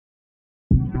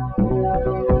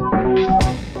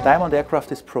Diamond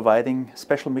Aircraft is providing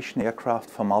special mission aircraft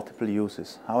for multiple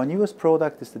uses. Our newest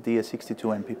product is the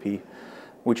DS62 MPP,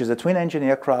 which is a twin-engine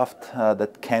aircraft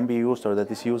that can be used, or that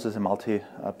is used as a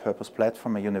multi-purpose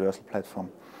platform, a universal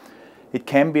platform. It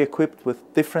can be equipped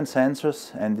with different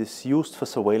sensors and is used for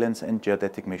surveillance and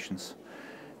geodetic missions.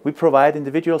 We provide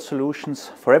individual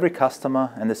solutions for every customer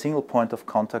and a single point of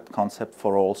contact concept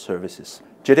for all services.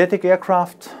 Geodetic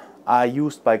aircraft are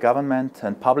used by government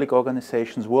and public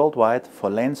organizations worldwide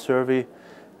for land survey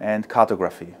and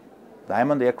cartography.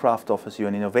 Diamond Aircraft offers you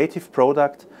an innovative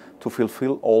product to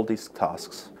fulfill all these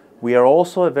tasks. We are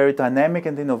also a very dynamic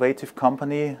and innovative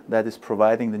company that is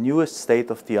providing the newest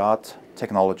state-of-the-art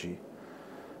technology.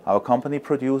 Our company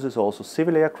produces also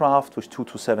civil aircraft with 2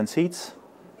 to 7 seats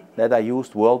that are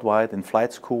used worldwide in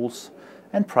flight schools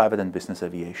and private and business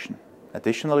aviation.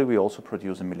 Additionally, we also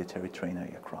produce a military trainer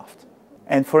aircraft.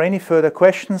 And for any further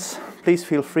questions, please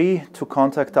feel free to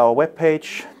contact our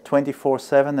webpage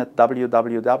 24/7 at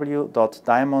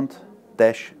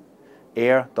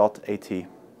www.diamond-air.at.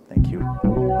 Thank you.